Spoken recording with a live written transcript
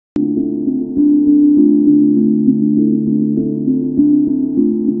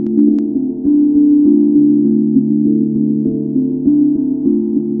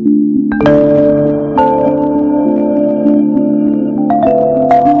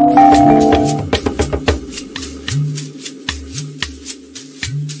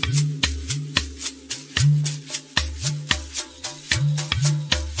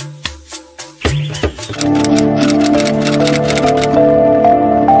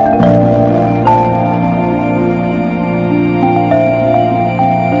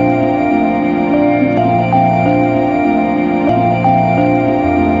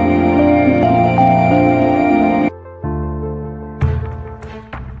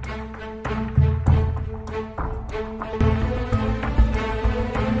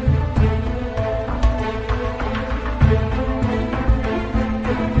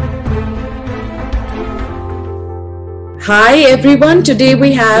Hi everyone, today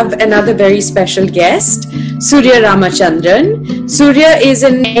we have another very special guest, Surya Ramachandran. Surya is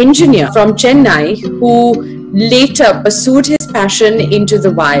an engineer from Chennai who later pursued his passion into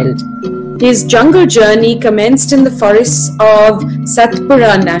the wild. His jungle journey commenced in the forests of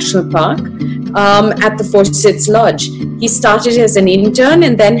Satpura National Park at the Forsyths Lodge. He started as an intern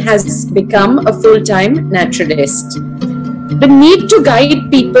and then has become a full-time naturalist. The need to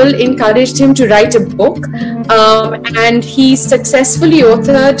guide people encouraged him to write a book, and he successfully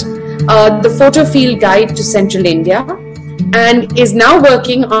authored the Photo Field Guide to Central India and is now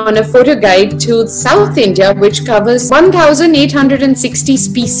working on a photo guide to South India, which covers 1,860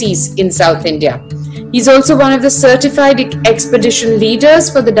 species in South India. He's also one of the certified expedition leaders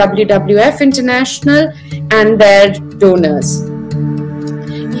for the WWF International and their donors.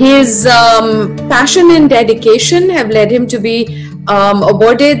 His passion and dedication have led him to be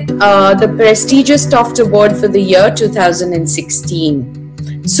awarded the prestigious Toft Award for the year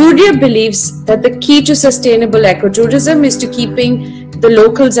 2016. Surya believes that the key to sustainable ecotourism is to keeping the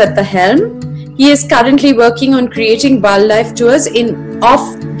locals at the helm. He is currently working on creating wildlife tours in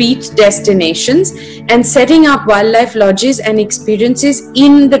offbeat destinations and setting up wildlife lodges and experiences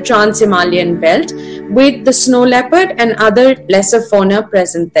in the Trans-Himalayan belt with the snow leopard and other lesser fauna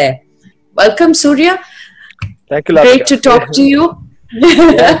present there. Welcome, Surya. Thank you, Lavika. Great to talk to you.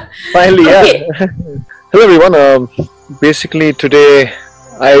 Yeah, finally, okay. Yeah. Hello, everyone. Basically, today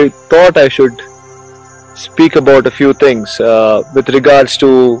I thought I should speak about a few things with regards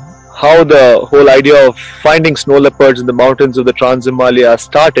to how the whole idea of finding snow leopards in the mountains of the Trans-Himalaya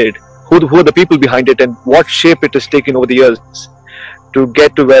started, who are the people behind it, and what shape it has taken over the years to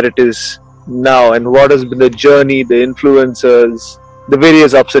get to where it is now, and what has been the journey, the influences, the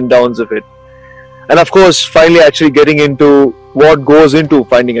various ups and downs of it. And of course, finally actually getting into what goes into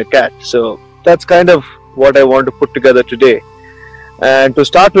finding a cat. So that's kind of what I want to put together today. And to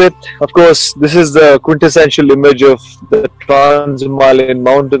start with, of course, this is the quintessential image of the Trans-Himalayan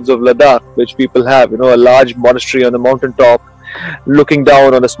mountains of Ladakh, which people have, a large monastery on the mountaintop, looking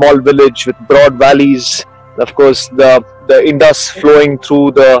down on a small village with broad valleys. Of course, the Indus flowing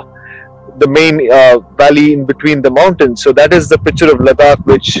through the main valley in between the mountains. So that is the picture of Ladakh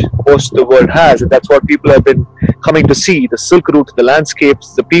which most of the world has, and that's what people have been coming to see: the Silk Route, the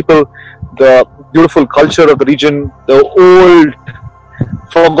landscapes, the people, the beautiful culture of the region, the old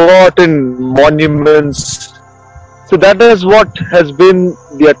forgotten monuments. So that is what has been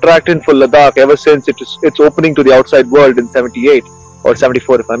the attraction for Ladakh ever since its opening to the outside world in 78 or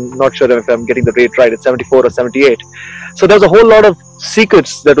 74, if I'm not sure if I'm getting the date right. It's 74 or 78. So there's a whole lot of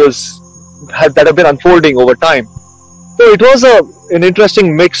secrets that have been unfolding over time. So it was an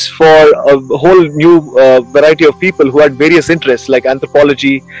interesting mix for a whole new variety of people who had various interests, like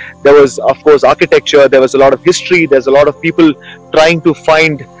anthropology. There was, of course, architecture. There was a lot of history. There's a lot of people trying to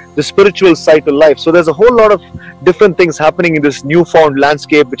find the spiritual side to life. So there's a whole lot of different things happening in this newfound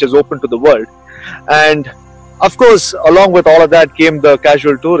landscape which is open to the world. And of course, along with all of that came the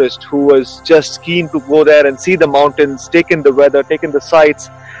casual tourist who was just keen to go there and see the mountains, take in the weather, take in the sights,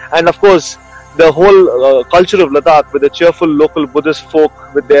 and of course the whole culture of Ladakh with the cheerful local Buddhist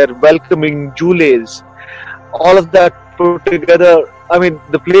folk with their welcoming jules. All of that put together, I mean,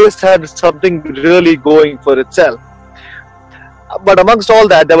 the place had something really going for itself. But amongst all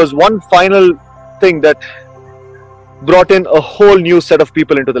that, there was one final thing that brought in a whole new set of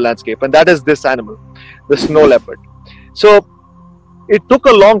people into the landscape, and that is this animal, the snow leopard. So it took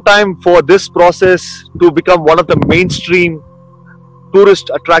a long time for this process to become one of the mainstream tourist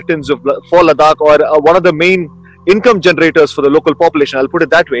attractions for Ladakh, or one of the main income generators for the local population, I'll put it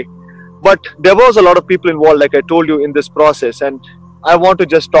that way. But there was a lot of people involved, like I told you, in this process, and I want to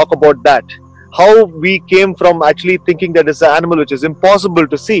just talk about that. how we came from actually thinking that it's an animal which is impossible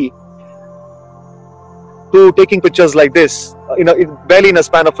to see, to taking pictures like this, barely in a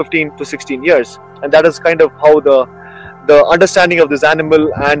span of 15 to 16 years. And that is kind of how the understanding of this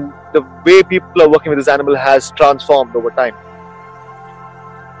animal and the way people are working with this animal has transformed over time.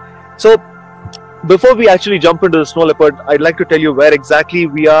 So before we actually jump into the snow leopard, I'd like to tell you where exactly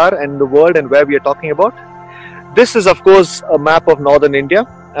we are in the world and where we are talking about. This is of course a map of northern India,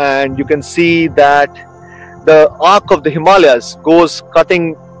 and you can see that the arc of the Himalayas goes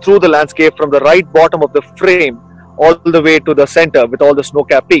cutting through the landscape from the right bottom of the frame all the way to the center with all the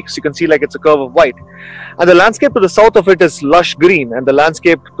snow-capped peaks. You can see like it's a curve of white. And the landscape to the south of it is lush green, and the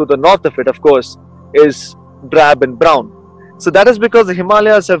landscape to the north of it, of course, is drab and brown. So that is because the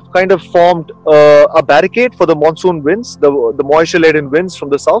Himalayas have kind of formed a barricade for the monsoon winds, the moisture-laden winds from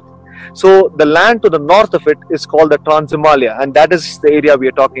the south. So the land to the north of it is called the Trans-Himalayan, and that is the area we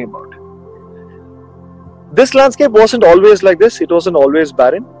are talking about. This landscape wasn't always like this. It wasn't always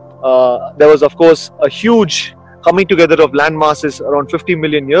barren. There was, of course, a huge coming together of land masses around 50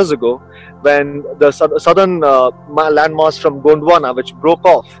 million years ago, when the southern landmass from Gondwana, which broke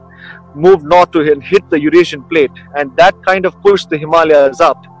off, moved north to hit the Eurasian plate, and that kind of pushed the Himalayas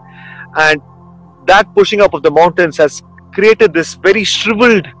up. And that pushing up of the mountains has created this very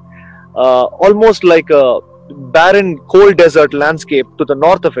shriveled, almost like a barren cold desert landscape to the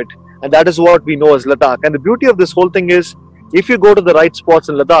north of it, and that is what we know as Ladakh. And the beauty of this whole thing is, if you go to the right spots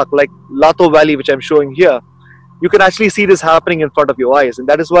in Ladakh, like Lato Valley, which I'm showing here, you can actually see this happening in front of your eyes. And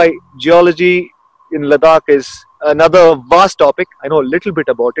that is why geology in Ladakh is another vast topic. I know a little bit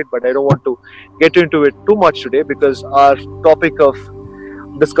about it, but I don't want to get into it too much today, because our topic of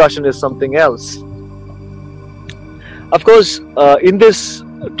discussion is something else. Of course, in this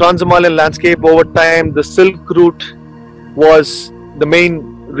Trans-Himalayan landscape, over time, the Silk Route was the main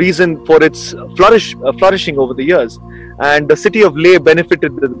reason for its flourishing over the years. And the city of Leh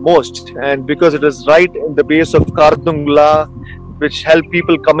benefited the most, and because it is right in the base of Kardungla, which helped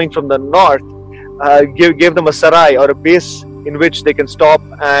people coming from the north, gave them a sarai, or a base in which they can stop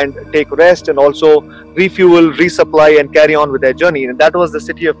and take rest and also refuel, resupply and carry on with their journey. And that was the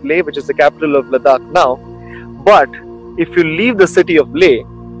city of Leh, which is the capital of Ladakh now. But if you leave the city of Leh,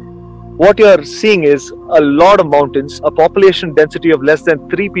 what you are seeing is a lot of mountains, a population density of less than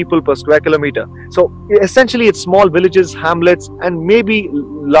 3 people per square kilometer. So essentially it's small villages, hamlets and maybe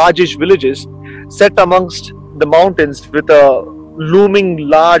largish villages set amongst the mountains, with a looming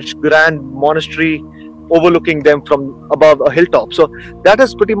large grand monastery overlooking them from above a hilltop. So that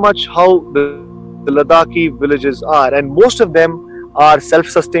is pretty much how the Ladakhi villages are, and most of them are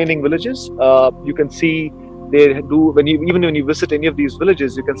self-sustaining villages. You can see they do, even when you visit any of these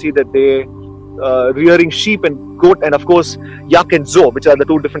villages, you can see that they rearing sheep and goat, and of course yak and zo, which are the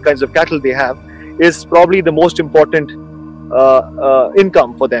 2 different kinds of cattle they have, is probably the most important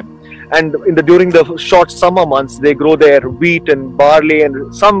income for them. And during the short summer months, they grow their wheat and barley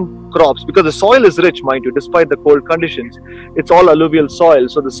and some crops, because the soil is rich, mind you, despite the cold conditions. It's all alluvial soil,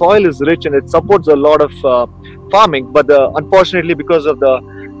 so the soil is rich and it supports a lot of farming. But unfortunately, because of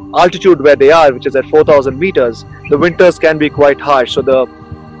the altitude where they are, which is at 4,000 meters, the winters can be quite harsh. So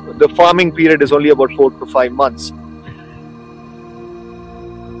the farming period is only about 4 to 5 months.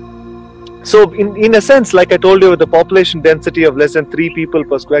 So in a sense, like I told you, with the population density of less than 3 people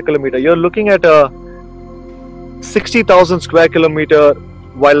per square kilometer, you're looking at a 60,000 square kilometer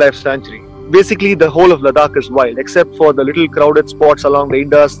wildlife sanctuary. Basically, the whole of Ladakh is wild, except for the little crowded spots along the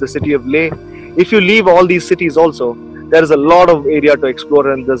Indus, the city of Leh. If you leave all these cities also, there is a lot of area to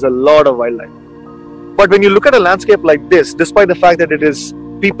explore and there's a lot of wildlife. But when you look at a landscape like this, despite the fact that it is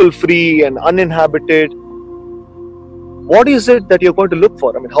people-free and uninhabited, what is it that you're going to look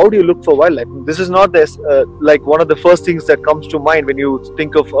for? I mean, how do you look for wildlife? This is not this like one of the first things that comes to mind when you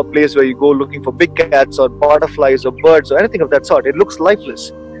think of a place where you go looking for big cats or butterflies or birds or anything of that sort. It looks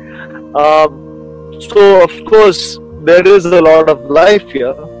lifeless. So of course there is a lot of life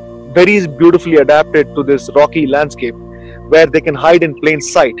here, very beautifully adapted to this rocky landscape where they can hide in plain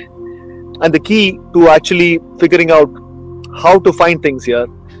sight. And the key to actually figuring out how to find things here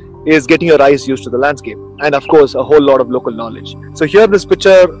is getting your eyes used to the landscape, and of course a whole lot of local knowledge. So here in this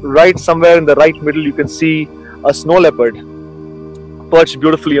picture, right somewhere in the right middle, you can see a snow leopard perched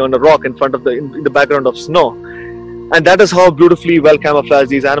beautifully on a rock in front of in the background of snow. And that is how beautifully well camouflaged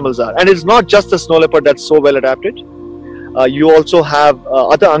these animals are. And it's not just the snow leopard that's so well adapted. You also have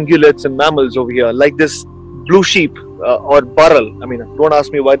other ungulates and mammals over here, like this blue sheep or burrell. I mean, don't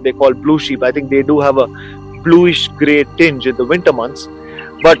ask me why they call blue sheep. I think they do have a bluish grey tinge in the winter months.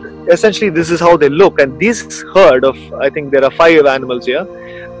 But essentially this is how they look. And this herd of, I think there are 5 animals here,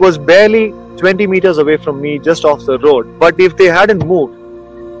 was barely 20 meters away from me, just off the road. But if they hadn't moved,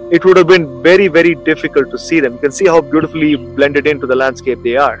 it would have been very, very difficult to see them. You can see how beautifully blended into the landscape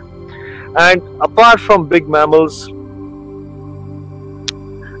they are. And apart from big mammals,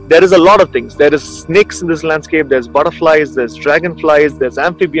 there is a lot of things. There is snakes in this landscape, there's butterflies, there's dragonflies, there's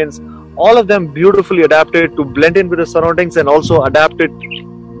amphibians, all of them beautifully adapted to blend in with the surroundings and also adapted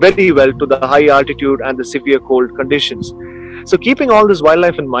very well to the high altitude and the severe cold conditions. So keeping all this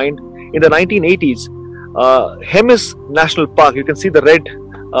wildlife in mind, in the 1980s, Hemis National Park, you can see the red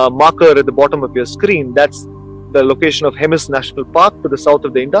marker at the bottom of your screen, that's the location of Hemis National Park to the south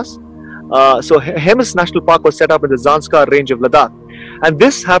of the Indus. So Hemis National Park was set up in the Zanskar range of Ladakh, and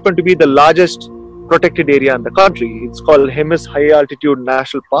this happened to be the largest protected area in the country. It's called Hemis High Altitude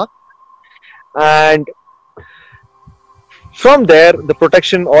National Park, and from there the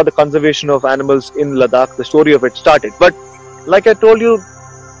protection or the conservation of animals in Ladakh, the story of it started. But like I told you,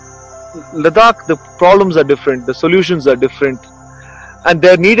 Ladakh, the problems are different, the solutions are different, and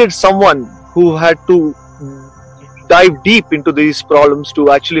there needed someone who had to dive deep into these problems to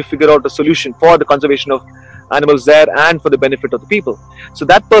actually figure out a solution for the conservation of animals there and for the benefit of the people. So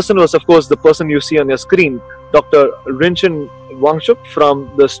that person was, of course, the person you see on your screen, Dr. Rinchen Wangchuk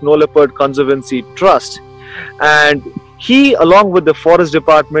from the Snow Leopard Conservancy Trust. And he, along with the Forest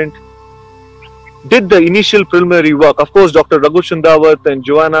Department, did the initial preliminary work. Of course, Dr. Raghu Chandawat and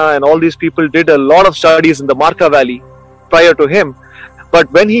Joanna and all these people did a lot of studies in the Marka Valley prior to him.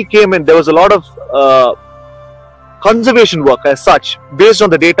 But when he came in, there was a lot of conservation work as such, based on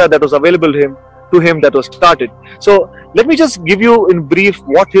the data that was available to him that was started. So let me just give you in brief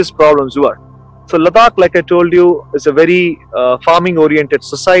what his problems were. So Ladakh, like I told you, is a very farming oriented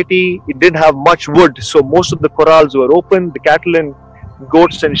society. It didn't have much wood, so most of the corrals were open. The cattle and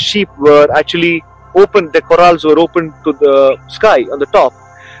goats and sheep were actually open. The corrals were open to the sky on the top.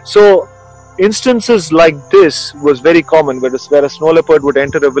 So instances like this was very common, where a snow leopard would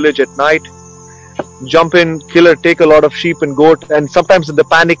enter a village at night, jump in, take a lot of sheep and goat, and sometimes in the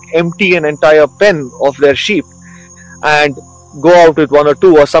panic empty an entire pen of their sheep and go out with one or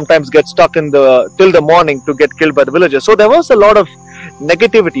two, or sometimes get stuck in till the morning to get killed by the villagers. So there was a lot of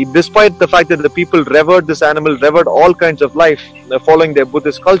negativity, despite the fact that the people revered this animal, revered all kinds of life, following their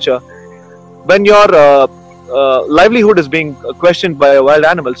Buddhist culture. When your livelihood is being questioned by a wild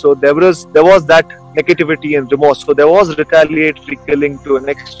animal, so there was that negativity and remorse. So there was retaliatory killing to an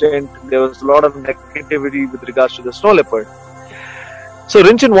extent. There was a lot of negativity with regards to the snow leopard. So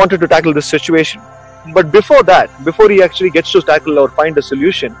Rinchen wanted to tackle this situation, but before that, before he actually gets to tackle or find a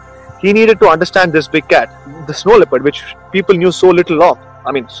solution, he needed to understand this big cat, the snow leopard, which people knew so little of.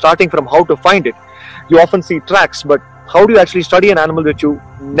 I mean, starting from how to find it. You often see tracks, but how do you actually study an animal that you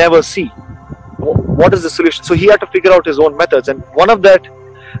never see? What is the solution? So he had to figure out his own methods, and one of that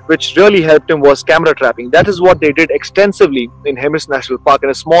which really helped him was camera trapping. That is what they did extensively in Hemis National Park in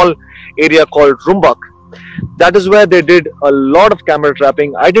a small area called Rumbak. That is where they did a lot of camera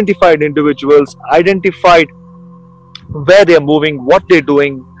trapping, identified individuals, identified where they are moving, what they're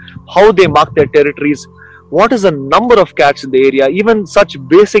doing, how they mark their territories, what is the number of cats in the area. Even such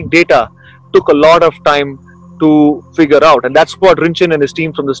basic data took a lot of time to figure out, and that's what Rinchen and his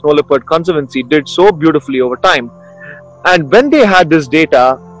team from the Snow Leopard Conservancy did so beautifully over time. And when they had this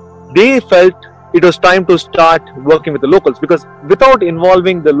data, they felt it was time to start working with the locals, because without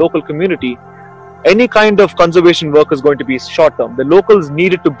involving the local community, any kind of conservation work is going to be short term. The locals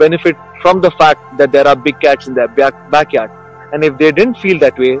needed to benefit from the fact that there are big cats in their backyard, and if they didn't feel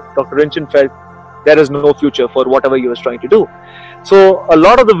that way, Dr. Rinchen felt there is no future for whatever he was trying to do. So a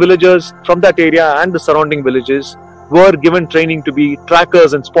lot of the villagers from that area and the surrounding villages were given training to be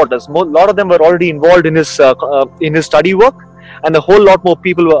trackers and spotters. A lot of them were already involved in his study work, and a whole lot more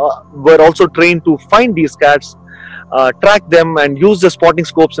people were also trained to find these cats, track them, and use the spotting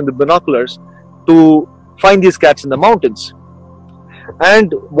scopes and the binoculars to find these cats in the mountains.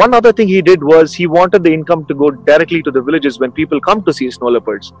 And one other thing he did was he wanted the income to go directly to the villages when people come to see snow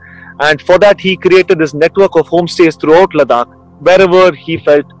leopards. And for that, he created this network of homestays throughout Ladakh, wherever he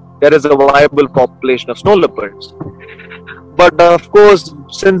felt there is a viable population of snow leopards. But of course,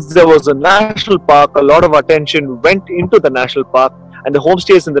 since there was a national park, a lot of attention went into the national park, and the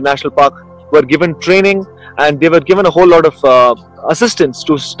homestays in the national park were given training, and they were given a whole lot of assistance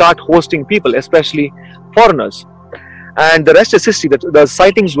to start hosting people, especially foreigners. And the rest is history. The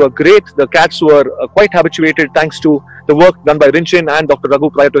sightings were great. The cats were quite habituated thanks to the work done by Rinchen and Dr. Raghu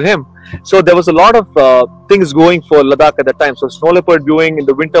prior to him. So there was a lot of things going for Ladakh at that time. So snow leopard viewing in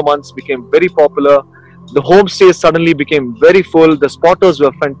the winter months became very popular. The homestays suddenly became very full. The spotters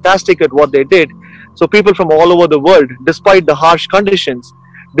were fantastic at what they did. So people from all over the world, despite the harsh conditions,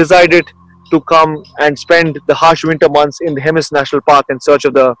 decided to come and spend the harsh winter months in the Hemis National Park in search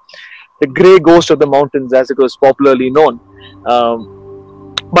of the grey ghost of the mountains, as it was popularly known.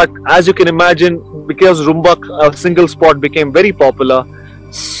 But as you can imagine, because Rumbak, a single spot, became very popular,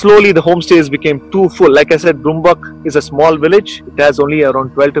 slowly the homestays became too full. Like I said, Rumbak is a small village. It has only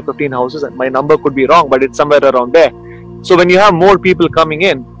around 12 to 15 houses, and my number could be wrong, but it's somewhere around there. So when you have more people coming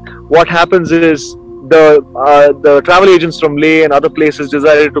in, what happens is the travel agents from Leh and other places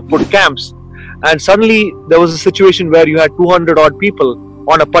decided to put camps, and suddenly there was a situation where you had 200 odd people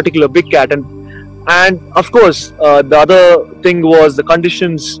on a particular big cat, and of course the other thing was the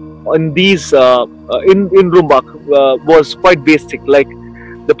conditions in these in Rumbak was quite basic. Like,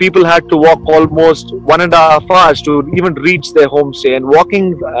 the people had to walk almost 1.5 hours to even reach their homestay, and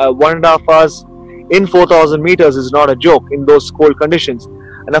walking 1.5 hours in 4,000 meters is not a joke in those cold conditions.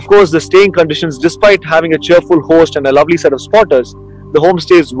 And of course, the staying conditions, despite having a cheerful host and a lovely set of spotters, the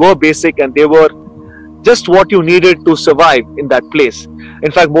homestays were basic, and they were just what you needed to survive in that place.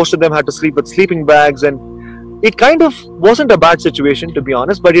 In fact, most of them had to sleep with sleeping bags, and it kind of wasn't a bad situation, to be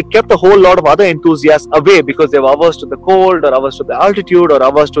honest, but it kept a whole lot of other enthusiasts away because they were averse to the cold, or averse to the altitude, or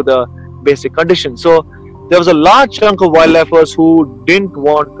averse to the basic conditions. So there was a large chunk of wildlifers who didn't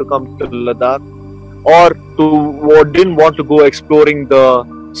want to come to Ladakh, or didn't want to go exploring the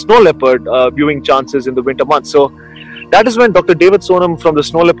snow leopard viewing chances in the winter months. So that is when Dr. David Sonam from the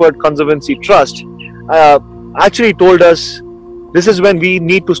Snow Leopard Conservancy Trust actually told us this is when we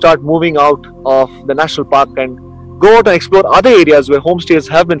need to start moving out of the national park and go out and explore other areas where homestays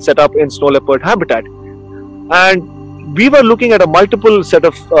have been set up in snow leopard habitat. And we were looking at a multiple set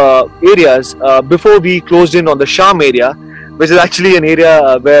of areas before we closed in on the Sham area, which is actually an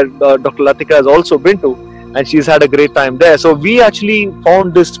area where Dr. Latika has also been to, and she's had a great time there. So we actually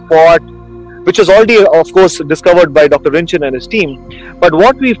found this spot, which was already, of course, discovered by Dr. Rinchan and his team. But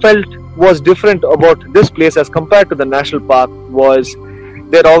what we felt was different about this place as compared to the national park was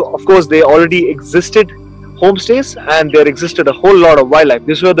there, of course, they already existed homestays, and there existed a whole lot of wildlife.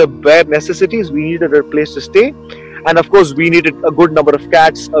 These were the bare necessities. We needed a place to stay, and of course we needed a good number of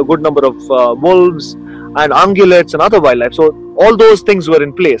cats, a good number of wolves and ungulates and other wildlife. So all those things were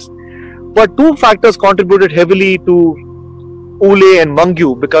in place. But two factors contributed heavily to Ule and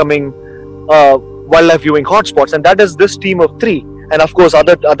Mangyu becoming wildlife viewing hotspots, and that is this team of 3, and of course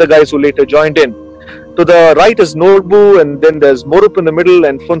other guys who later joined in. To the right is Norbu, and then there's Morup in the middle,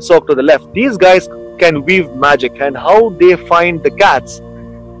 and Funsok to the left. These guys can weave magic, and how they find the cats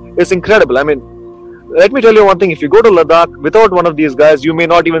is incredible. I mean, let me tell you one thing, if you go to Ladakh without one of these guys, you may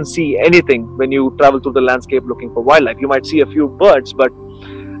not even see anything when you travel through the landscape looking for wildlife. You might see a few birds, but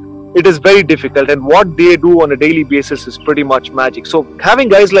it is very difficult, and what they do on a daily basis is pretty much magic. So having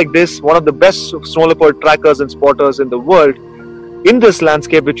guys like this, one of the best snow leopard trackers and spotters in the world, in this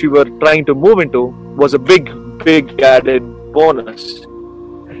landscape which we were trying to move into, was a big added bonus.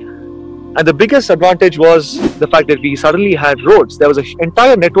 And the biggest advantage was the fact that we suddenly had roads. There was an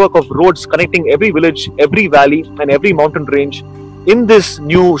entire network of roads connecting every village, every valley and every mountain range in this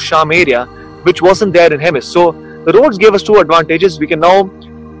new Sham area, which wasn't there in Hemis. So the roads gave us two advantages. We can now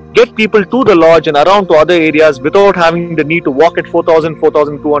get people to the lodge and around to other areas without having the need to walk at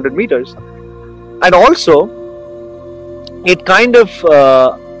 4,200 meters. And also, it kind of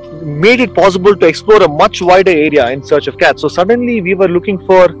made it possible to explore a much wider area in search of cats. So suddenly we were looking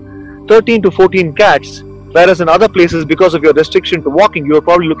for 13 to 14 cats, whereas in other places, because of your restriction to walking, you were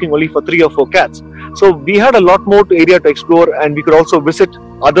probably looking only for 3 or 4 cats. So we had a lot more area to explore, and we could also visit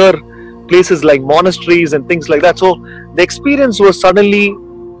other places like monasteries and things like that. So the experience was suddenly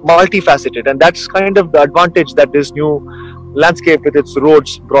multifaceted, and that's kind of the advantage that this new landscape with its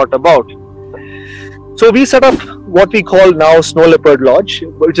roads brought about. So we set up what we call now Snow Leopard Lodge,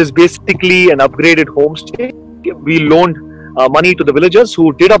 which is basically an upgraded homestay. We loaned money to the villagers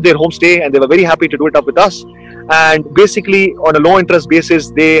who did up their homestay, and they were very happy to do it up with us. And basically, on a low interest basis,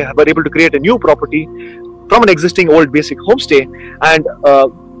 they were able to create a new property from an existing old basic homestay. And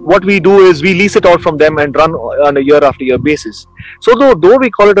what we do is we lease it out from them and run on a year after year basis. So though we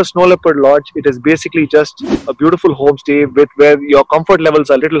call it a Snow Leopard Lodge, it is basically just a beautiful homestay with where your comfort levels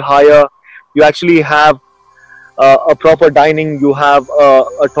are a little higher. You actually have a proper dining, you have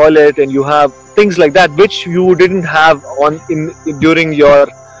a toilet, and you have things like that which you didn't have during your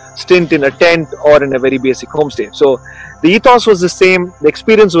stint in a tent or in a very basic homestay. So the ethos was the same, the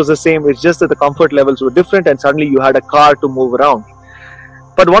experience was the same, it's just that the comfort levels were different, and suddenly you had a car to move around.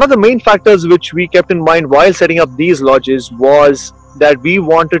 But one of the main factors which we kept in mind while setting up these lodges was that we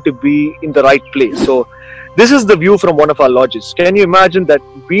wanted to be in the right place. So this is the view from one of our lodges. Can you imagine that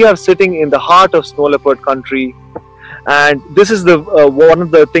we are sitting in the heart of snow leopard country, And this is the one of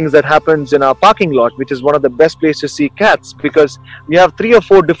the things that happens in our parking lot, which is one of the best places to see cats, because we have 3 or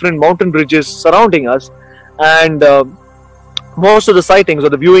 4 different mountain ridges surrounding us, and most of the sightings or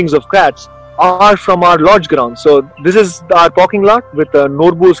the viewings of cats are from our lodge ground. So this is our parking lot with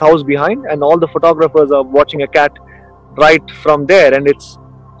Norbu's house behind, and all the photographers are watching a cat right from there. And it's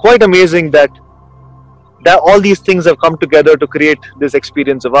quite amazing that all these things have come together to create this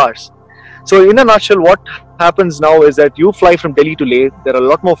experience of ours. So in a nutshell, what happens now is that you fly from Delhi to Leh. There are a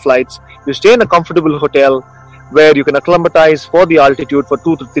lot more flights. You stay in a comfortable hotel where you can acclimatize for the altitude for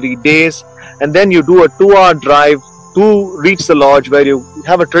 2 to 3 days, and then you do a 2-hour drive to reach the lodge, where you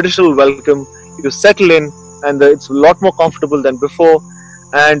have a traditional welcome. You settle in, and it's a lot more comfortable than before.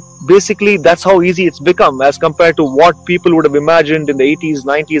 And basically that's how easy it's become as compared to what people would have imagined in the 80s,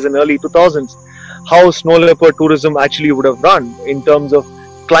 90s and early 2000s, how snow leopard tourism actually would have run in terms of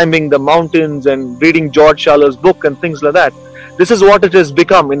climbing the mountains and reading George Schaler's book and things like that. This is what it has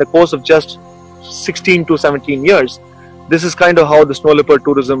become in the course of just 16 to 17 years. This is kind of how the snow leopard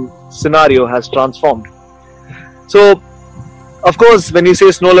tourism scenario has transformed. So, of course, when you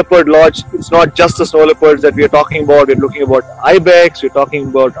say snow leopard lodge, it's not just the snow leopards that we are talking about. We're looking about ibex, we're talking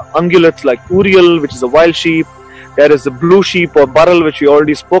about ungulates like urial, which is a wild sheep. There is the blue sheep or burrel, which we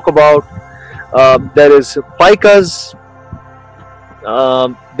already spoke about. There is pikas.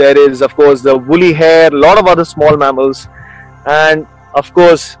 There is, of course, the woolly hare, a lot of other small mammals, and of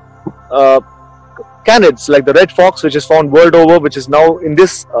course canids like the red fox, which is found world over, which is now in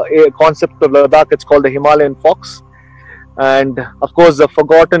this concept of Ladakh, it's called the Himalayan fox. And of course the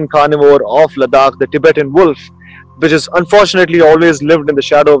forgotten carnivore of Ladakh, the Tibetan wolf, which is unfortunately always lived in the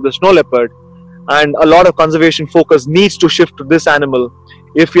shadow of the snow leopard, and a lot of conservation focus needs to shift to this animal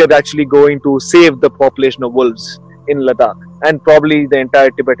if we are actually going to save the population of wolves in Ladakh and probably the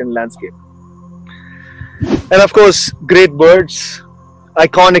entire Tibetan landscape. And of course, great birds,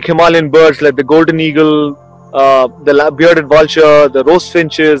 iconic Himalayan birds like the golden eagle, the bearded vulture, the rose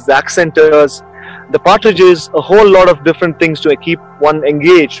finches, the accenters, the partridges, a whole lot of different things to keep one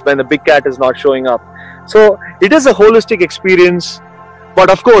engaged when the big cat is not showing up. So it is a holistic experience, but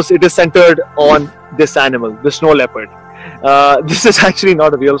of course it is centered on this animal, the snow leopard. This is actually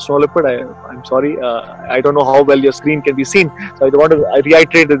not a real snow leopard. I'm sorry. I don't know how well your screen can be seen. So I want to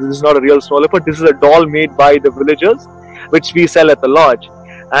reiterate that this is not a real snow leopard. This is a doll made by the villagers, which we sell at the lodge.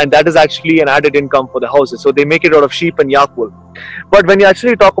 And that is actually an added income for the houses. So they make it out of sheep and yak wool. But when you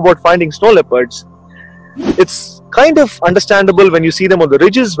actually talk about finding snow leopards, it's kind of understandable when you see them on the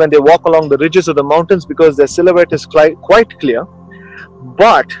ridges, when they walk along the ridges of the mountains, because their silhouette is quite clear.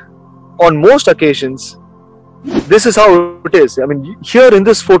 But on most occasions, this is how it is. I mean, here in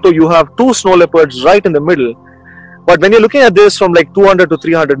this photo, you have 2 snow leopards right in the middle. But when you're looking at this from like 200 to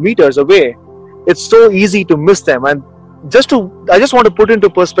 300 meters away, it's so easy to miss them. And I just want to put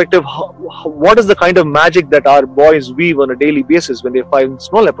into perspective what is the kind of magic that our boys weave on a daily basis when they find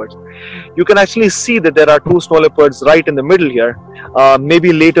snow leopards. You can actually see that there are 2 snow leopards right in the middle here.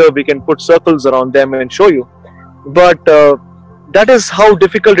 Maybe later we can put circles around them and show you. But that is how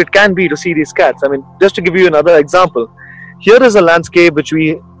difficult it can be to see these cats. I mean, just to give you another example, here is a landscape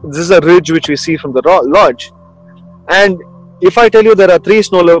this is a ridge which we see from the lodge. And if I tell you there are 3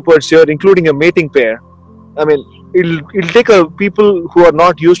 snow leopards here, including a mating pair, I mean, it'll take people who are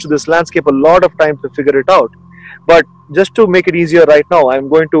not used to this landscape a lot of time to figure it out. But just to make it easier right now, I'm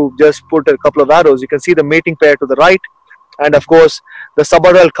going to just put a couple of arrows. You can see the mating pair to the right, and of course the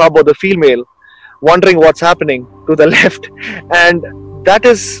subarral cub or the female wondering what's happening to the left. And that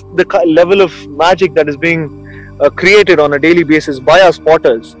is the level of magic that is being created on a daily basis by our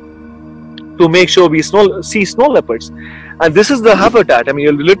spotters to make sure we see snow leopards. And this is the habitat. I mean,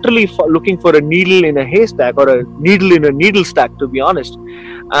 you're literally looking for a needle in a haystack, or a needle in a needle stack, to be honest.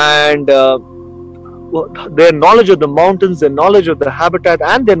 And their knowledge of the mountains, their knowledge of the habitat,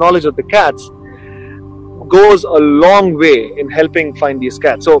 and their knowledge of the cats goes a long way in helping find these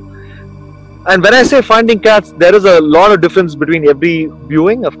cats. So, and when I say finding cats, there is a lot of difference between every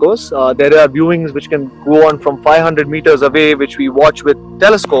viewing, of course. There are viewings which can go on from 500 meters away, which we watch with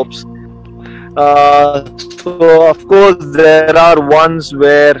telescopes. So of course there are ones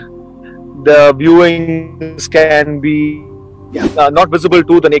where the viewings can be not visible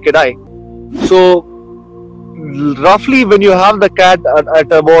to the naked eye. So roughly when you have the cat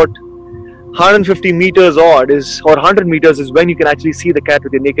at about 150 meters odd or 100 meters is when you can actually see the cat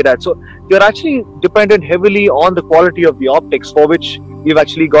with your naked eye. So you're actually dependent heavily on the quality of the optics, for which we've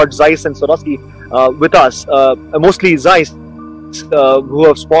actually got Zeiss and Swarovski with us, mostly Zeiss, who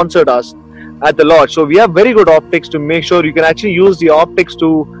have sponsored us at the lodge. So we have very good optics to make sure you can actually use the optics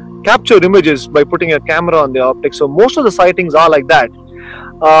to capture images by putting a camera on the optic. So most of the sightings are like that.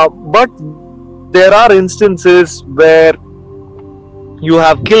 But there are instances where you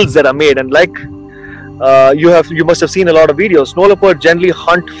have kills that are made, and like you must have seen a lot of videos. Snow leopards generally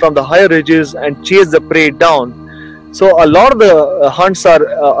hunt from the higher ridges and chase the prey down. So a lot of the hunts are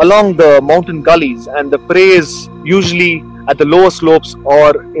along the mountain gullies, and the prey is usually at the lower slopes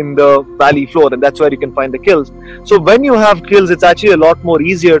or in the valley floor, and that's where you can find the kills. So when you have kills, it's actually a lot more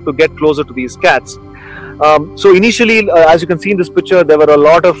easier to get closer to these cats. So initially, as you can see in this picture, there were a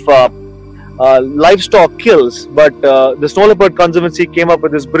lot of livestock kills, but the Snow Leopard Conservancy came up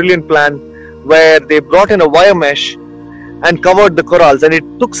with this brilliant plan where they brought in a wire mesh and covered the corrals, and it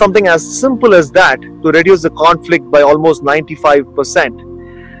took something as simple as that to reduce the conflict by almost 95%.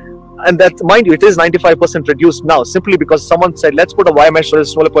 And that, mind you, it is 95% reduced now, simply because someone said, let's put a wire mesh so the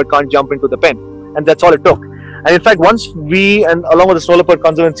snow leopard can't jump into the pen. And that's all it took. And in fact, once we, and along with the Snow Leopard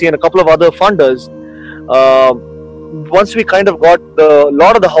Conservancy and a couple of other funders, once we kind of got a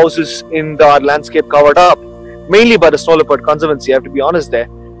lot of the houses in our landscape covered up, mainly by the Snow Leopard Conservancy, I have to be honest there,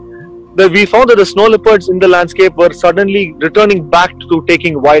 we found that the snow leopards in the landscape were suddenly returning back to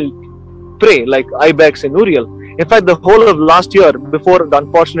taking wild prey like ibex and urial. In fact, the whole of last year, before the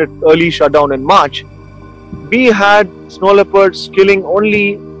unfortunate early shutdown in March, we had snow leopards killing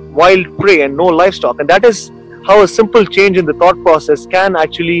only wild prey and no livestock. And that is how a simple change in the thought process can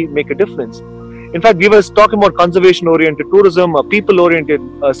actually make a difference. In fact, we were talking about conservation-oriented tourism, a people-oriented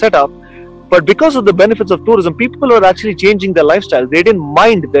setup. But because of the benefits of tourism, people are actually changing their lifestyle. They didn't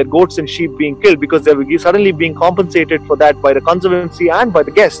mind their goats and sheep being killed because they were suddenly being compensated for that by the conservancy and by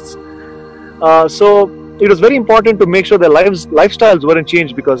the guests. So it was very important to make sure their lifestyles weren't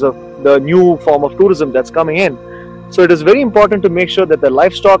changed because of the new form of tourism that's coming in. So it is very important to make sure that their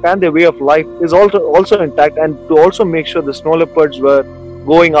livestock and their way of life is also intact, and to also make sure the snow leopards were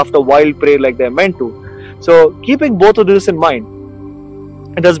going after wild prey like they're meant to. So keeping both of this in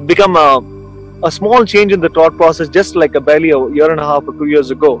mind, it has become a small change in the thought process, just like barely a year and a half or 2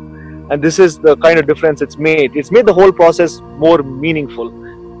 years ago. And this is the kind of difference it's made. It's made the whole process more meaningful.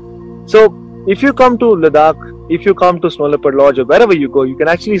 So if you come to Ladakh, if you come to Snow Leopard Lodge or wherever you go, you can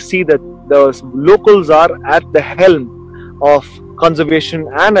actually see that the locals are at the helm of conservation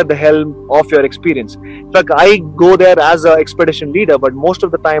and at the helm of your experience. In fact, I go there as an expedition leader, but most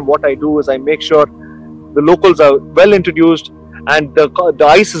of the time what I do is I make sure the locals are well introduced, and the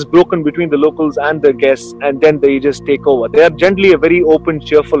ice is broken between the locals and the guests, and then they just take over. They are generally a very open,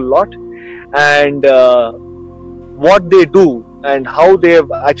 cheerful lot, and what they do and how they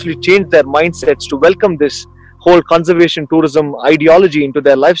have actually changed their mindsets to welcome this whole conservation tourism ideology into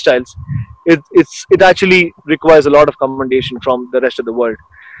their lifestyles, it actually requires a lot of commendation from the rest of the world.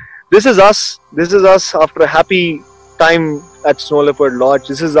 This is us after a happy time at Snow Leopard Lodge.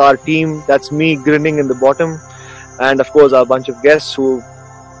 This is our team. That's me grinning in the bottom. And of course, our bunch of guests who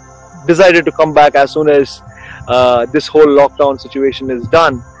decided to come back as soon as this whole lockdown situation is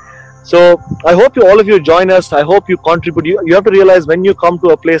done. So I hope all of you join us. I hope you contribute. You have to realize, when you come to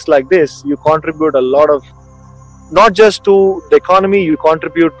a place like this, you contribute a lot of, not just to the economy, you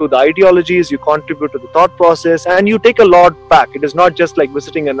contribute to the ideologies, you contribute to the thought process, and you take a lot back. It is not just like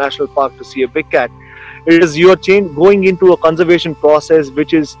visiting a national park to see a big cat. It is your going into a conservation process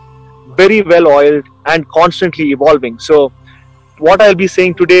which is very well oiled and constantly evolving. So what I'll be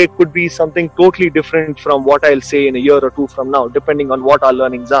saying today could be something totally different from what I'll say in a year or two from now, depending on what our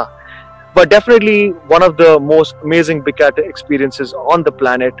learnings are. But definitely one of the most amazing big cat experiences on the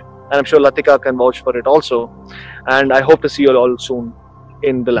planet, and I'm sure Latika can vouch for it also. And I hope to see you all soon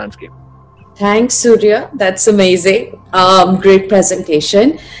in the landscape. Thanks, Surya. That's amazing. Great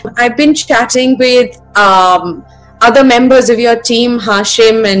presentation. I've been chatting with other members of your team,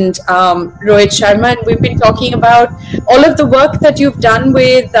 Hashim and Rohit Sharma, and we've been talking about all of the work that you've done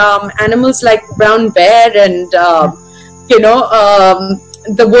with animals like brown bear and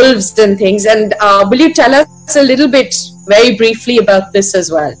the wolves and things. And will you tell us a little bit, very briefly, about this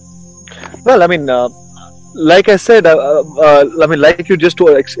as well? Well, I mean, like I said, like you just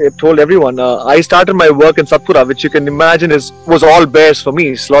told everyone, I started my work in Satpura, which you can imagine was all bears for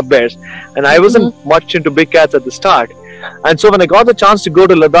me, sloth bears, and I wasn't much into big cats at the start. And so when I got the chance to go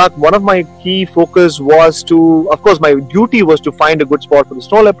to Ladakh, one of my key focus was to, of course, my duty was to find a good spot for the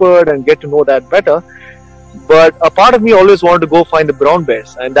snow leopard and get to know that better. But a part of me always wanted to go find the brown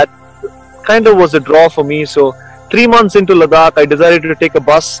bears, and that kind of was a draw for me. So 3 months into Ladakh, I decided to take a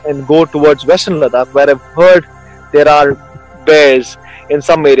bus and go towards Western Ladakh, where I've heard there are bears in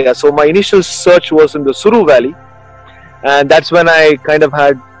some areas. So my initial search was in the Suru Valley, and that's when I kind of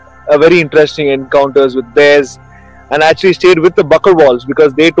had a very interesting encounters with bears. and I actually stayed with the buckerwalls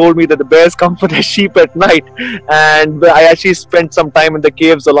because they told me that the bears come for their sheep at night, and I actually spent some time in the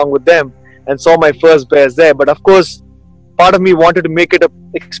caves along with them and saw my first bears there. But of course, part of me wanted to make it an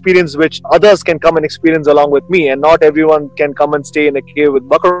experience which others can come and experience along with me, and not everyone can come and stay in a cave with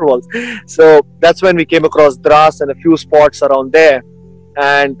buckerwalls. So that's when we came across Dras and a few spots around there,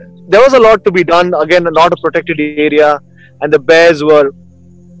 and there was a lot to be done. Again, not a protected area, and the bears were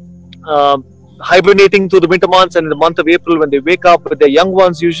hibernating through the winter months, and in the month of April when they wake up with their young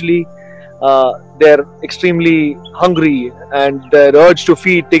ones, usually they're extremely hungry, and their urge to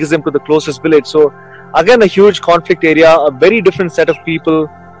feed takes them to the closest village. So again, a huge conflict area, a very different set of people.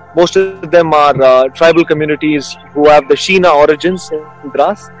 Most of them are tribal communities who have the Sheena origins in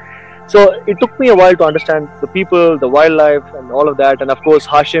Dras. So it took me a while to understand the people, the wildlife, and all of that. And of course,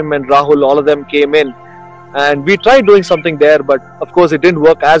 Hashim and Rahul, all of them came in, and we tried doing something there, but of course it didn't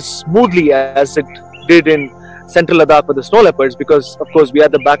work as smoothly as it did in central Ladakh with the snow leopards, because of course we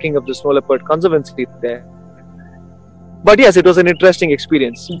had the backing of the Snow Leopard Conservancy there. But yes, it was an interesting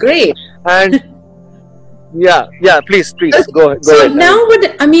experience. Great. And yeah, please go ahead. So now,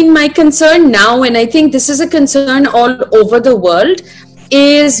 my concern now, and I think this is a concern all over the world,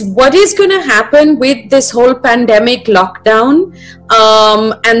 is what is going to happen with this whole pandemic lockdown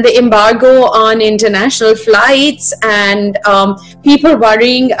and the embargo on international flights, and people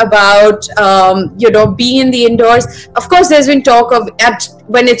worrying about being in the indoors. Of course, there's been talk of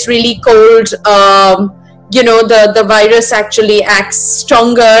when it's really cold, the virus actually acts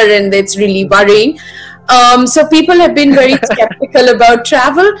stronger, and it's really worrying. So people have been very skeptical about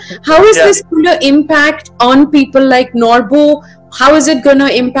travel. How is this going to impact on people like Norbu? How is it going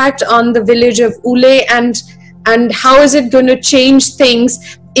to impact on the village of Ule, and how is it going to change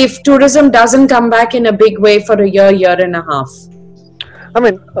things if tourism doesn't come back in a big way for a year and a half?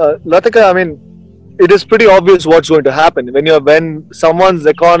 Latika, it is pretty obvious what's going to happen when someone's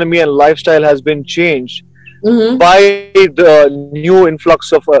economy and lifestyle has been changed by the new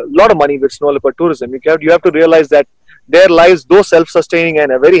influx of a lot of money with snow leopard tourism. You have to realize that their lives, though self-sustaining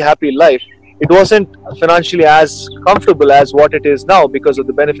and a very happy life, it wasn't financially as comfortable as what it is now because of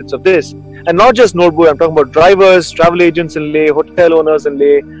the benefits of this. And not just Norbu, I'm talking about drivers, travel agents in Leh, hotel owners in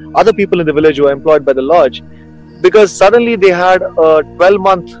Leh, other people in the village who are employed by the lodge, because suddenly they had a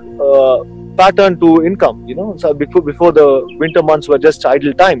 12-month pattern to income, so before the winter months were just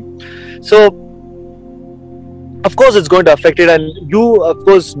idle time. So of course it's going to affect it, and you of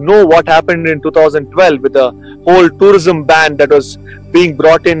course know what happened in 2012 with the whole tourism ban that was being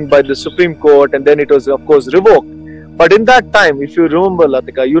brought in by the Supreme Court, and then it was of course revoked. But in that time, if you remember,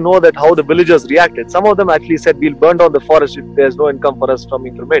 Latika, you know that how the villagers reacted. Some of them actually said, we'll burn down the forest if there's no income for us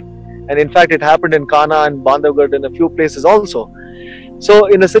coming from it. And in fact, it happened in Kana and Bandhavgarh and a few places also. So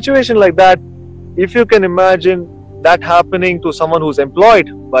in a situation like that, if you can imagine that happening to someone who's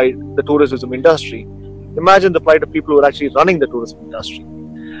employed by the tourism industry, imagine the plight of people who are actually running the tourism industry.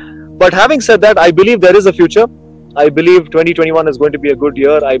 But having said that, I believe there is a future. I believe 2021 is going to be a good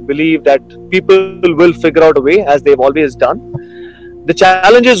year. I believe that people will figure out a way, as they've always done. The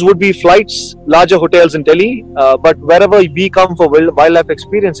challenges would be flights, larger hotels in Delhi, but wherever we come for wildlife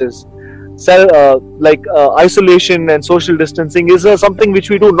experiences, isolation and social distancing is something which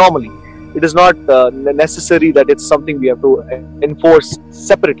we do normally. It is not necessary that it's something we have to enforce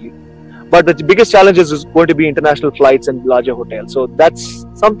separately. But the biggest challenge is going to be international flights and larger hotels. So that's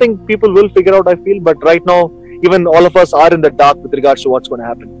something people will figure out, I feel. But right now, even all of us are in the dark with regards to what's going to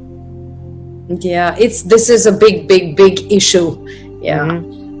happen. Yeah, this is a big issue. Yeah.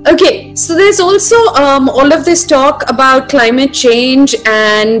 Okay, so there's also all of this talk about climate change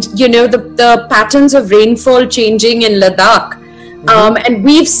and the patterns of rainfall changing in Ladakh. And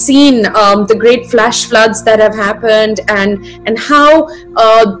we've seen the great flash floods that have happened, and how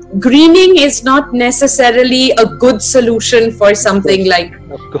greening is not necessarily a good solution for something like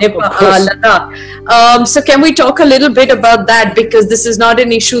Ladakh. So can we talk a little bit about that, because this is not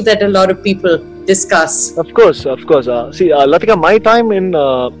an issue that a lot of people discuss? Of course. Latika, my time in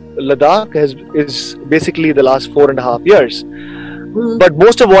Ladakh is basically the last 4.5 years. But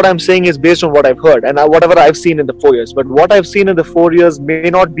most of what I'm saying is based on what I've heard and whatever I've seen in the 4 years. But what I've seen in the 4 years may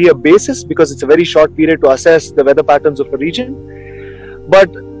not be a basis, because it's a very short period to assess the weather patterns of a region. But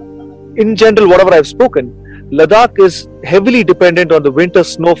in general, whatever I've spoken, Ladakh is heavily dependent on the winter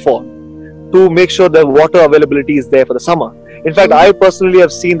snowfall to make sure the water availability is there for the summer. In fact, I personally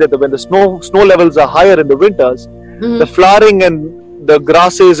have seen that when the snow levels are higher in the winters, the flowering and the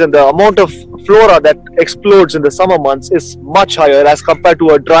grasses and the amount of flora that explodes in the summer months is much higher as compared to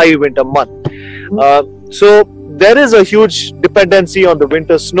a dry winter month. So there is a huge dependency on the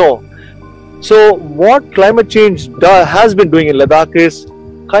winter snow. So what climate change has been doing in Ladakh is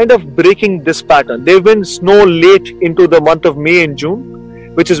kind of breaking this pattern. They've been snow late into the month of May and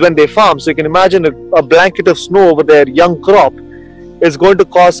June, which is when they farm. So you can imagine a blanket of snow over their young crop is going to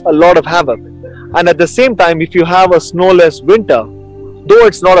cause a lot of havoc. And at the same time, if you have a snowless winter, though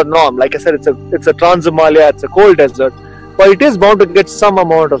it's not a norm, like I said, it's a Trans-Himalayan, it's a cold desert, but it is bound to get some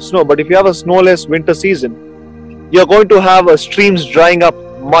amount of snow. But if you have a snowless winter season, you're going to have streams drying up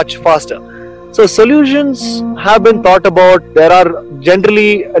much faster. So solutions have been thought about. There are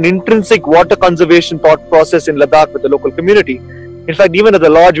generally an intrinsic water conservation thought process in Ladakh with the local community. In fact, even at the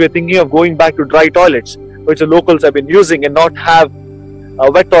lodge, we're thinking of going back to dry toilets, which the locals have been using, and not have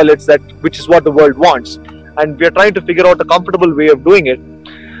wet toilets, which is what the world wants. And we're trying to figure out a comfortable way of doing it.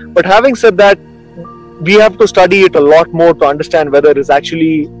 But having said that, we have to study it a lot more to understand whether it's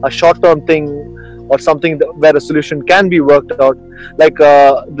actually a short-term thing or something where a solution can be worked out. Like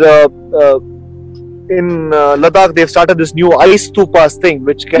in Ladakh, they've started this new ice stupas thing,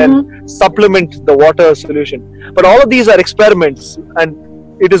 which can supplement the water solution. But all of these are experiments,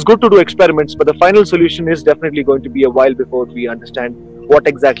 and it is good to do experiments, but the final solution is definitely going to be a while before we understand what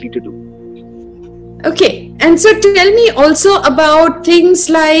exactly to do. Okay, and so tell me also about things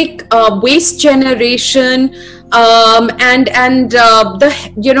like waste generation and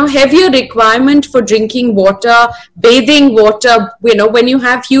the heavier requirement for drinking water, bathing water. When you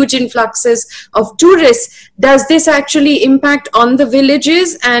have huge influxes of tourists, does this actually impact on the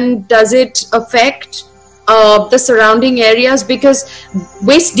villages, and does it affect the surrounding areas, because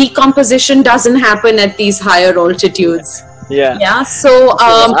waste decomposition doesn't happen at these higher altitudes? Yeah. So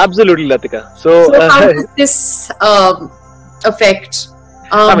absolutely, Latika. So how does this affect?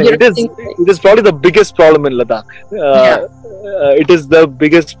 I mean, it is probably the biggest problem in Ladakh. It is the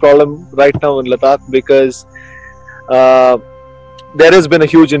biggest problem right now in Ladakh, because there has been a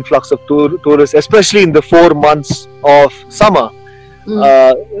huge influx of tourists, especially in the 4 months of summer.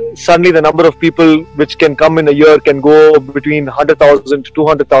 Suddenly the number of people which can come in a year can go between 100,000 to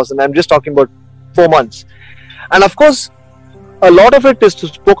 200,000. I'm just talking about 4 months. And of course, a lot of it is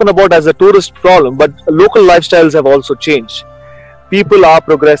spoken about as a tourist problem, but local lifestyles have also changed. People are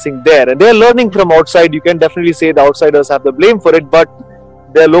progressing there, and they're learning from outside. You can definitely say the outsiders have the blame for it, but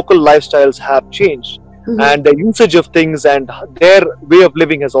their local lifestyles have changed. And the usage of things and their way of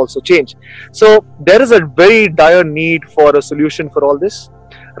living has also changed. So there is a very dire need for a solution for all this.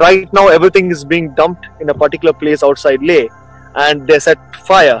 Right now, everything is being dumped in a particular place outside Leh, and they set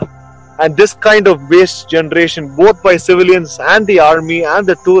fire. And this kind of waste generation, both by civilians and the army and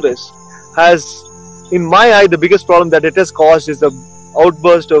the tourists, has, in my eye, the biggest problem that it has caused is the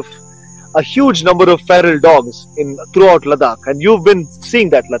outburst of a huge number of feral dogs throughout Ladakh. And you've been seeing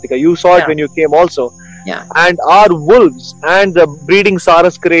that, Latika. You saw it when you came also. Yeah. And our wolves and the breeding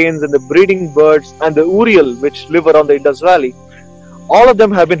Saras cranes and the breeding birds and the Urial, which live around the Indus Valley, all of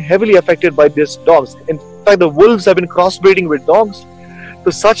them have been heavily affected by these dogs. In fact, the wolves have been crossbreeding with dogs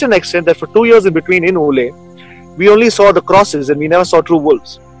to such an extent that for 2 years in between in Ule, we only saw the crosses and we never saw true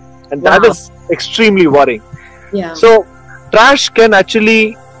wolves. And that is extremely worrying. Yeah. So trash can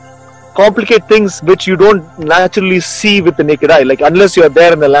actually complicate things which you don't naturally see with the naked eye, like unless you are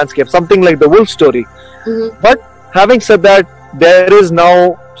there in the landscape, something like the wolf story. But having said that, there is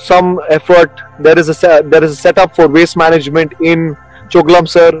now some effort. There is a setup for waste management in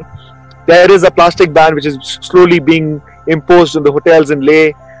Choglamsar. There is a plastic ban which is slowly being imposed in the hotels in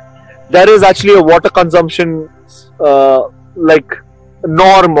Leh. There is actually a water consumption like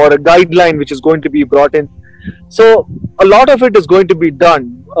norm or a guideline which is going to be brought in. So a lot of it is going to be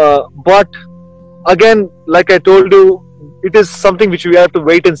done, but again, like I told you, it is something which we have to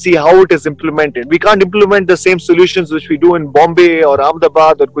wait and see how it is implemented. We can't implement the same solutions which we do in Bombay or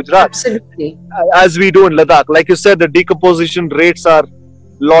Ahmedabad or Gujarat. Absolutely. As we do in Ladakh. Like you said, the decomposition rates are a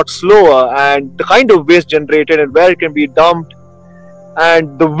lot slower, and the kind of waste generated and where it can be dumped,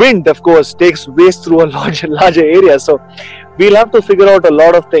 and the wind, of course, takes waste through a larger area. So we'll have to figure out a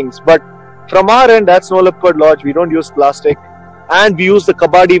lot of things. But from our end, at Snow Leopard Lodge, we don't use plastic, and we use the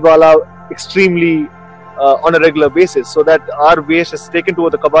kabadi wala extremely on a regular basis, so that our waste is taken to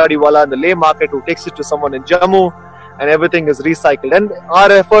the kabadi wala in the Leh market, who takes it to someone in Jammu, and everything is recycled. And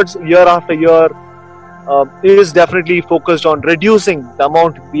our efforts year after year is definitely focused on reducing the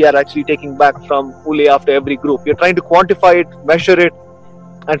amount we are actually taking back from Ule after every group. We're trying to quantify it, measure it,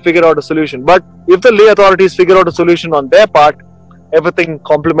 and figure out a solution. But if the Leh authorities figure out a solution on their part, everything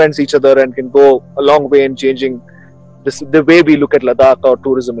complements each other and can go a long way in changing the way we look at Ladakh or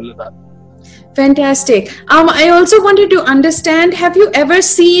tourism in Ladakh. Fantastic. I also wanted to understand, have you ever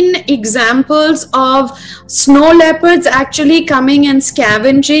seen examples of snow leopards actually coming and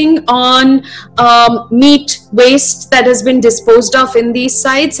scavenging on meat waste that has been disposed of in these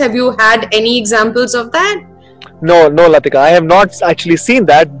sites? Have you had any examples of that? No, Latika, I have not actually seen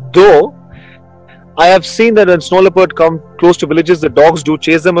that, though I have seen that when snow leopard come close to villages, the dogs do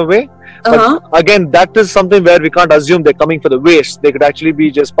chase them away. But again, that is something where we can't assume they're coming for the waste. They could actually be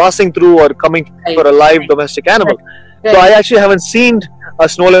just passing through or coming for a live domestic animal. So I actually haven't seen a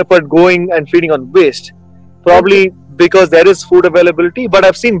snow leopard going and feeding on waste. Probably because there is food availability. But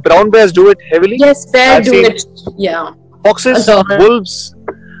I've seen brown bears do it heavily. Yes, bears do it. Yeah. Foxes, wolves.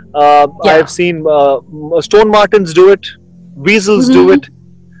 I've seen stone martens do it. Weasels do it.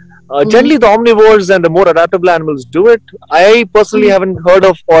 Generally, the omnivores and the more adaptable animals do it. I personally haven't heard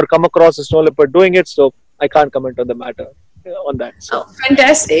of or come across a snow leopard doing it, so I can't comment on the matter on that. So. Oh,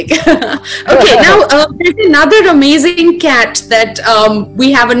 fantastic. Okay, now there's another amazing cat that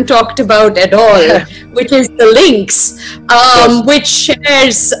we haven't talked about at all, which is the lynx, which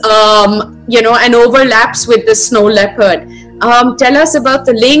shares, and overlaps with the snow leopard. Tell us about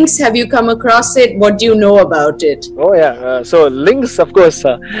the lynx. Have you come across it? What do you know about it? Oh yeah, so lynx, of course,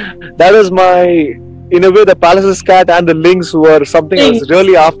 that is in a way, the Palace's cat and the lynx were something I was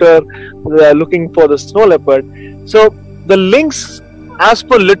really after looking for the snow leopard. So the lynx, as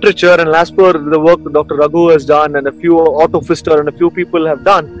per literature and as per the work that Dr. Raghu has done and a few Otto Pfister and a few people have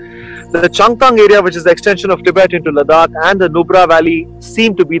done, the Changtang area, which is the extension of Tibet into Ladakh, and the Nubra Valley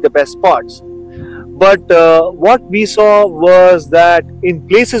seem to be the best spots. But what we saw was that in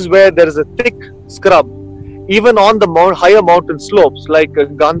places where there is a thick scrub, even on the higher mountain slopes like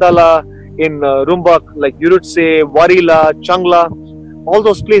Gandhala in Rumbak, like Yurutse, Warila, Changla, all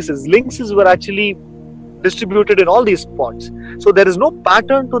those places, lynxes were actually distributed in all these spots. So there is no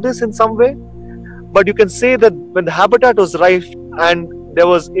pattern to this in some way, but you can say that when the habitat was rife and there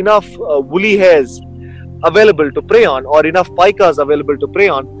was enough woolly hairs available to prey on, or enough pikas available to prey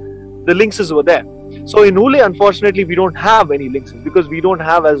on, the lynxes were there. So in Hule, unfortunately, we don't have any lynxes because we don't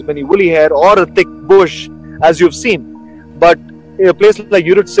have as many woolly hair or a thick bush as you've seen. But in a place like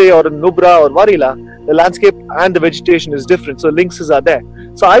Yurutse or in Nubra or Warila, the landscape and the vegetation is different. So lynxes are there.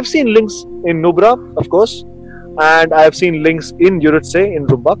 So I've seen lynx in Nubra, of course, and I've seen lynx in Yurutse in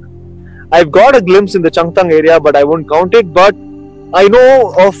Rumbak. I've got a glimpse in the Changtang area, but I won't count it. But I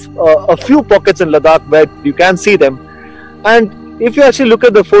know of a few pockets in Ladakh where you can see them. And if you actually look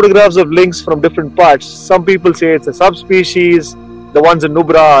at the photographs of lynx from different parts, some people say it's a subspecies. The ones in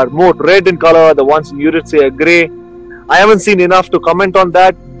Nubra are more red in color. The ones in Yurutse are grey. I haven't seen enough to comment on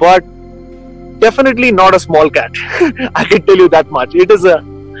that, but definitely not a small cat. I can tell you that much. It is a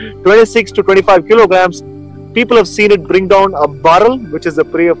 26 to 25 kilograms. People have seen it bring down a barrel, which is the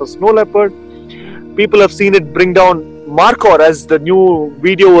prey of a snow leopard. People have seen it bring down markhor, as the new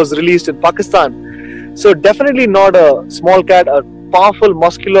video was released in Pakistan. So definitely not a small cat, a powerful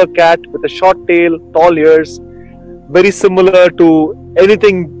muscular cat with a short tail, tall ears, very similar to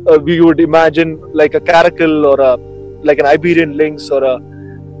anything we would imagine, like a caracal or like an Iberian lynx or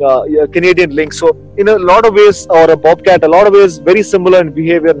a Canadian lynx. So in a lot of ways, or a bobcat, a lot of ways very similar in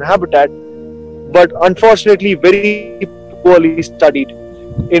behavior and habitat, but unfortunately very poorly studied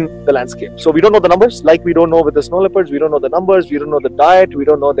in the landscape. So we don't know the numbers, like we don't know with the snow leopards. We don't know the numbers, we don't know the diet, we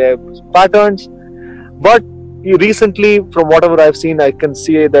don't know their patterns. But recently, from whatever I've seen, I can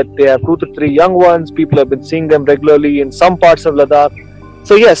see that they have 2 to 3 young ones. People have been seeing them regularly in some parts of Ladakh.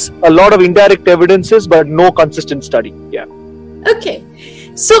 So yes, a lot of indirect evidences, but no consistent study. Yeah. Okay.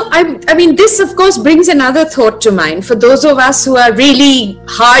 So, I mean, this of course brings another thought to mind for those of us who are really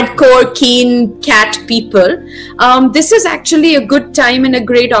hardcore, keen cat people. This is actually a good time and a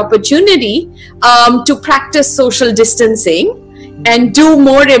great opportunity to practice social distancing and do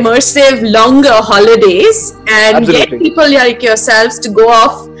more immersive, longer holidays, and Absolutely. get people like yourselves to go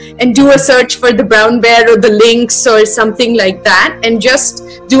off and do a search for the brown bear or the lynx or something like that, and just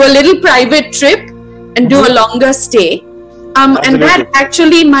do a little private trip and do a longer stay. And that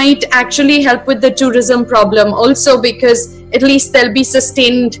actually might help with the tourism problem also, because at least there'll be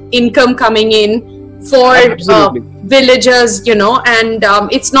sustained income coming in for villagers, and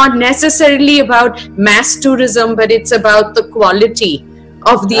it's not necessarily about mass tourism, but it's about the quality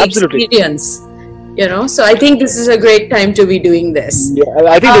of the experience, so I think this is a great time to be doing this. Yeah,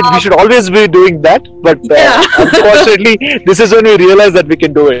 I think that we should always be doing that, but unfortunately this is when we realize that we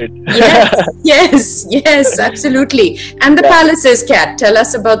can do it. yes, absolutely. And the Palace's cat, tell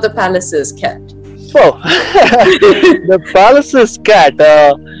us about the Palace's cat. So the Palace's cat,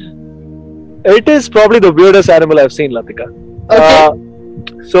 it is probably the weirdest animal I've seen, Latika.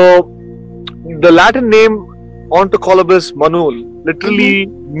 Okay. So the Latin name Ontocolobus manul literally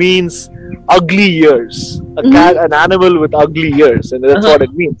means ugly ears. A cat, an animal with ugly ears, and that's what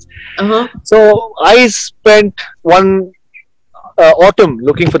it means. So I spent one autumn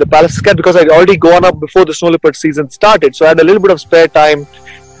looking for the Pallas cat because I'd already gone up before the snow leopard season started, so I had a little bit of spare time.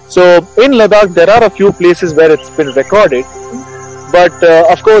 So in Ladakh there are a few places where it's been recorded, but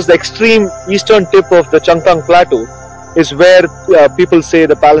of course the extreme eastern tip of the Changtang Plateau is where people say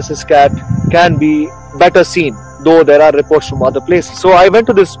the Pallas cat can be better seen, though there are reports from other places. So I went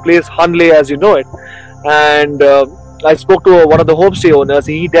to this place, Hanle as you know it, and I spoke to one of the homestay owners.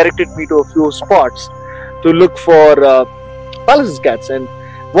 He directed me to a few spots to look for Pallas cats. And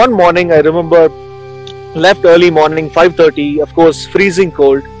one morning I remember left early morning, 5:30, of course freezing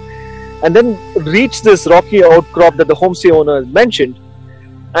cold, and then reached this rocky outcrop that the homestay owner mentioned,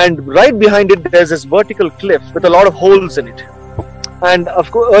 and right behind it there's this vertical cliff with a lot of holes in it. And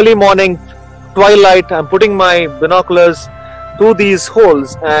of course early morning, twilight, I'm putting my binoculars to these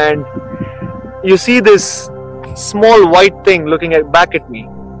holes, and you see this small white thing looking back at me,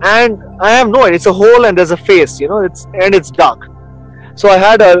 and I have no idea, it's a hole and there's a face, it's dark. So I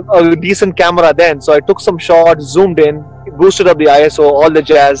had a decent camera then, so I took some shots, zoomed in, boosted up the ISO, all the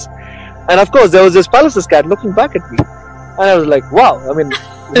jazz, and of course there was this Pallas cat looking back at me, and I was like, wow, I mean,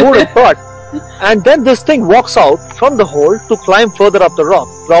 who would have thought? And then this thing walks out from the hole to climb further up the rock,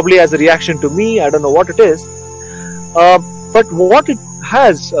 probably as a reaction to me, I don't know what it is. But what it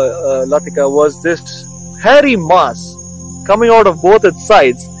has, Latika, was this hairy mass coming out of both its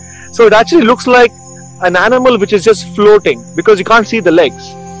sides. So it actually looks like an animal which is just floating, because you can't see the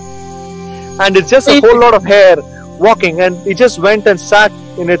legs. And it's just a whole lot of hair walking, and it just went and sat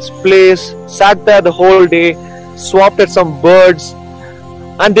in its place, sat there the whole day, swapped at some birds.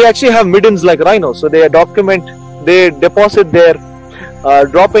 And they actually have middens like rhinos, so they deposit their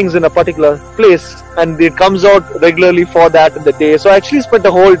droppings in a particular place, and it comes out regularly for that in the day. So I actually spent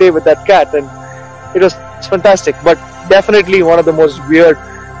the whole day with that cat, and it was fantastic, but definitely one of the most weird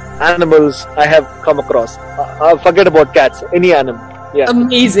animals I have come across. Forget about cats, any animal. Yeah.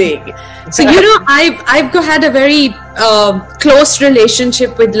 Amazing. So I've had a very close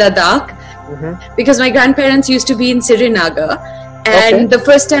relationship with Ladakh because my grandparents used to be in Srinagar. And the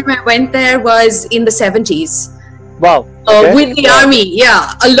first time I went there was in the 70s. Wow. With the army,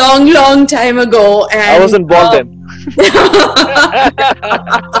 a long time ago. And, I wasn't born then.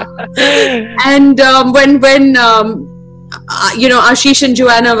 And when Ashish and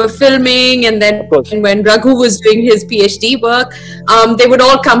Joanna were filming, and then when Raghu was doing his PhD work, they would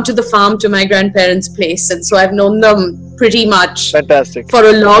all come to the farm to my grandparents' place, and so I've known them pretty much for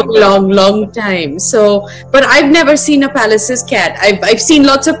a long time. So, but I've never seen a Pallas cat. I've seen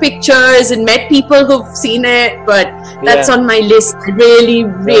lots of pictures and met people who've seen it, but that's on my list. I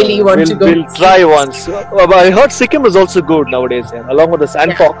really want to go. We'll try once. I heard Sikkim is also good nowadays, along with the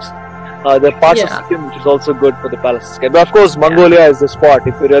sand fox. There are parts of Sikkim which is also good for the Pallas cat. But of course, Mongolia is the spot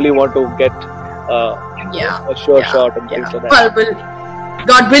if you really want to get a sure shot and things like that. Well,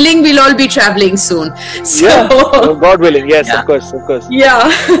 God willing, we'll all be traveling soon. So, God willing, yes, of course.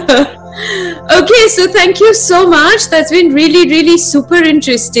 Yeah. Okay, so thank you so much. That's been really super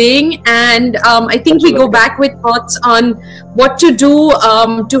interesting, and I think we go back with thoughts on what to do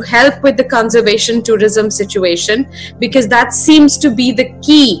to help with the conservation tourism situation, because that seems to be the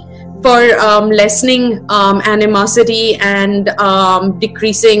key for lessening animosity and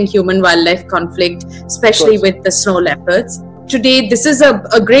decreasing human-wildlife conflict, especially with the snow leopards. Today, this is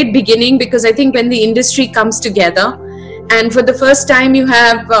a great beginning, because I think when the industry comes together, and for the first time you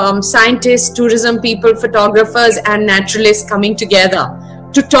have scientists, tourism people, photographers and naturalists coming together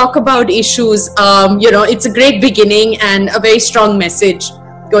to talk about issues, it's a great beginning and a very strong message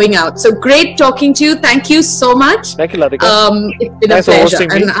going out. So great talking to you. Thank you so much. Thank you, Latika. It's been a pleasure,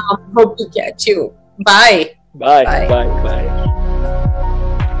 and I hope to catch you. Bye. Bye.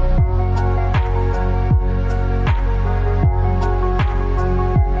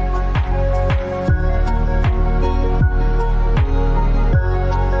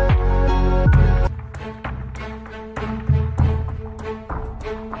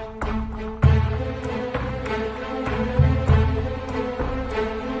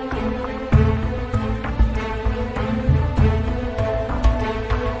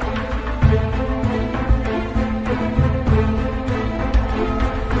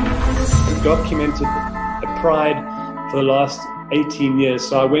 Documented at Pride for the last 18 years.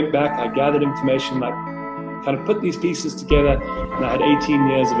 So I went back, I gathered information, I kind of put these pieces together, and I had 18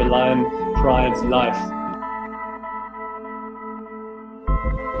 years of a lion pride's life.